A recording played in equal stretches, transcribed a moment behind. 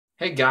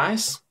Hey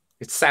guys,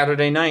 it's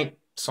Saturday night,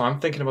 so I'm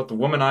thinking about the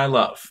woman I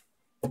love.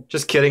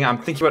 Just kidding, I'm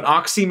thinking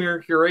about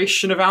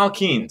oxymercuration of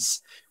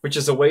alkenes, which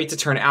is a way to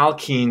turn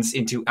alkenes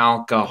into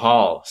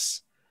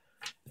alcohols.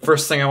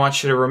 First thing I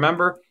want you to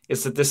remember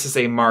is that this is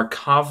a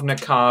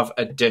Markovnikov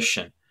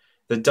addition.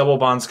 The double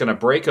bond's going to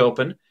break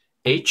open,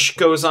 H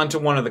goes onto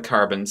one of the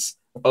carbons,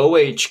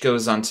 OH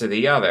goes onto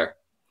the other.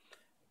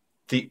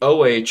 The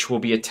OH will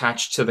be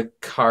attached to the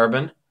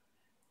carbon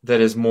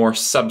that is more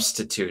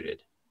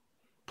substituted.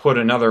 Put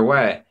another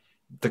way,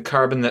 the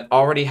carbon that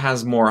already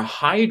has more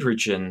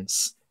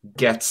hydrogens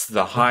gets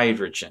the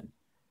hydrogen,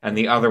 and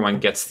the other one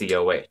gets the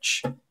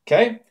OH.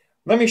 Okay?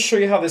 Let me show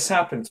you how this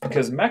happens,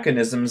 because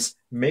mechanisms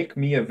make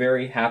me a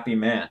very happy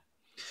man.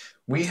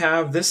 We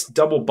have this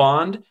double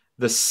bond,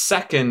 the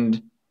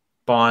second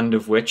bond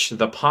of which,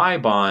 the pi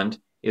bond,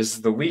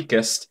 is the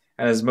weakest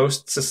and is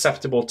most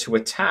susceptible to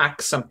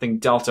attack something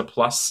delta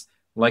plus,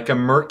 like a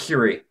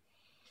mercury.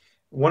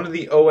 One of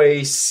the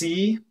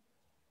OAC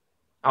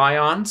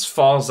ions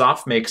falls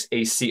off, makes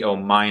ACO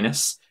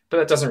minus, but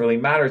that doesn't really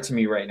matter to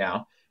me right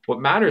now. What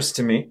matters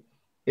to me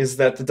is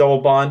that the double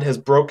bond has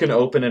broken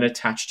open and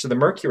attached to the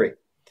mercury.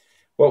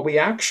 What we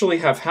actually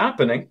have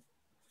happening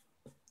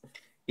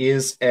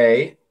is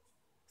a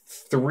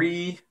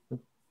 3-atom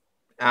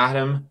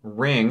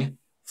ring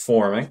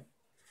forming,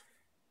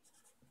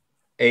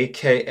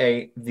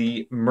 aka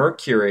the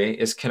mercury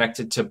is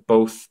connected to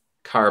both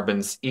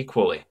carbons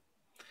equally.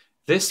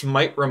 This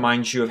might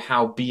remind you of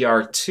how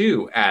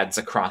Br2 adds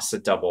across a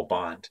double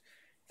bond.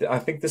 I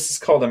think this is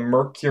called a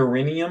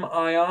mercurinium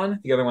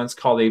ion. The other one's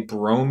called a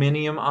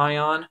brominium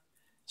ion.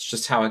 It's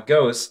just how it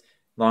goes.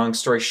 Long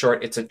story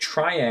short, it's a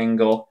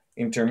triangle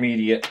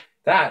intermediate.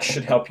 That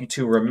should help you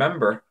to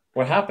remember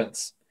what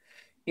happens.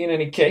 In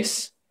any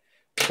case,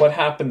 what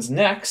happens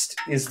next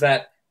is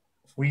that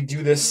we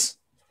do this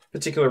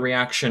particular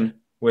reaction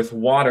with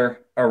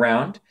water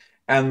around,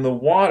 and the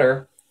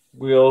water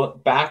will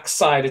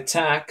backside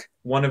attack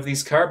one of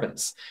these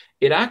carbons.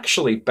 It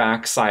actually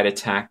backside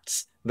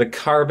attacks the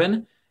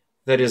carbon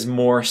that is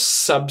more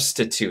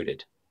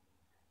substituted.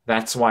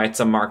 That's why it's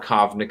a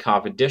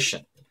Markovnikov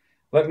addition.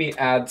 Let me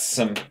add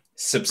some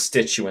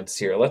substituents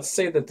here. Let's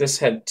say that this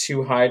had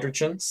 2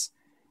 hydrogens.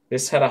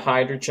 This had a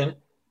hydrogen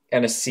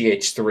and a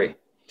CH3.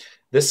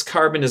 This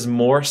carbon is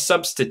more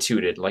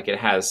substituted, like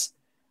it's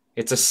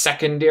a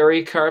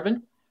secondary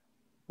carbon,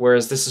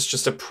 whereas this is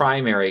just a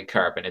primary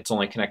carbon. It's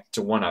only connected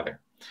to one other.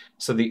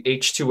 So the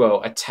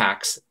H2O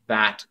attacks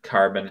that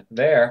carbon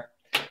there,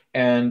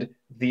 and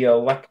the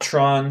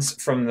electrons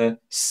from the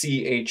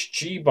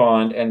CHG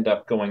bond end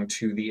up going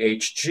to the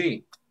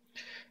HG.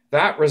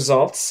 That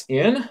results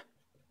in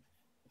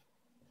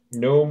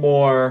no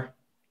more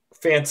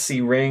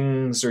fancy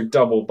rings or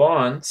double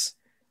bonds.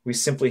 We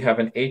simply have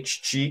an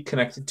HG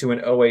connected to an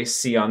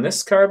OAC on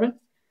this carbon.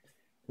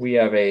 We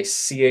have a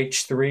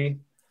CH3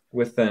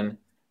 with an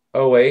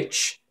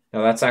OH.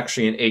 Now that's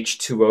actually an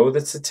H2O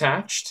that's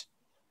attached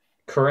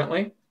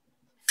currently.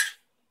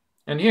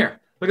 And here,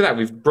 look at that.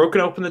 We've broken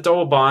open the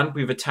double bond.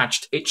 We've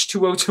attached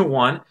H2O to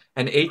one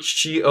and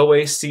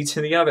HGOAC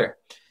to the other,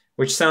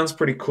 which sounds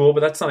pretty cool,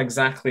 but that's not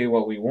exactly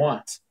what we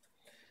want.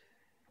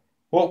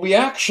 What we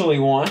actually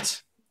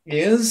want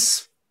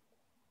is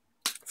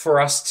for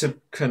us to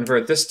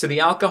convert this to the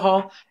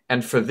alcohol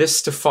and for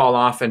this to fall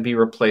off and be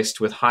replaced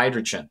with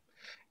hydrogen.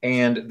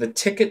 And the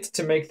ticket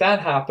to make that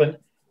happen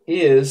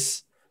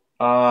is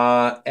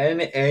NABH4,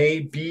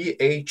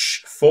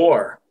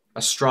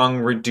 a strong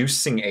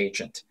reducing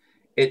agent.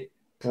 It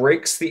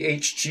breaks the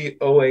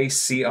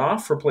HGOAC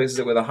off, replaces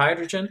it with a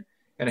hydrogen,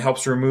 and it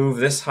helps remove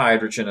this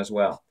hydrogen as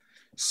well.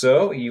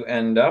 So you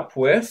end up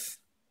with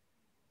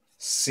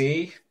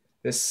this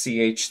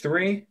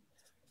CH3,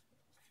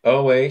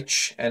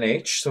 OH, and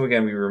H. So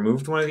again, we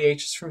removed one of the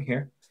H's from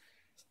here,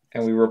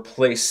 and we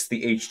replaced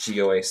the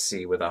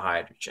HGOAC with a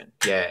hydrogen.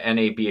 Yeah,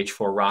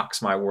 NABH4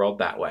 rocks my world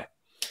that way.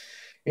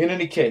 In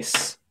any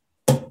case,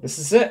 this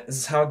is it. This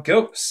is how it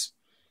goes.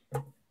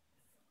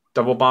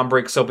 Double bond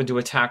breaks open to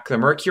attack the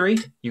mercury.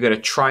 You get a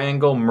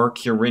triangle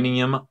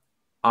mercurinium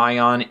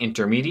ion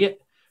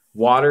intermediate.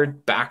 Water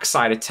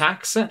backside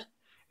attacks it.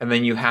 And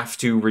then you have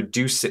to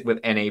reduce it with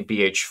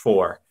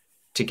NABH4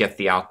 to get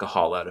the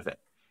alcohol out of it.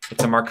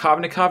 It's a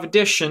Markovnikov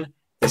addition.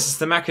 This is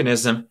the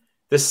mechanism.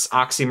 This is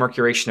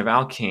oxymercuration of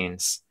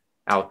alkenes.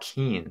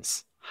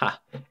 Alkenes.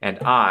 Ha. And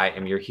I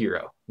am your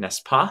hero.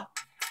 N'est-ce pas?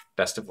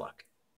 Best of luck.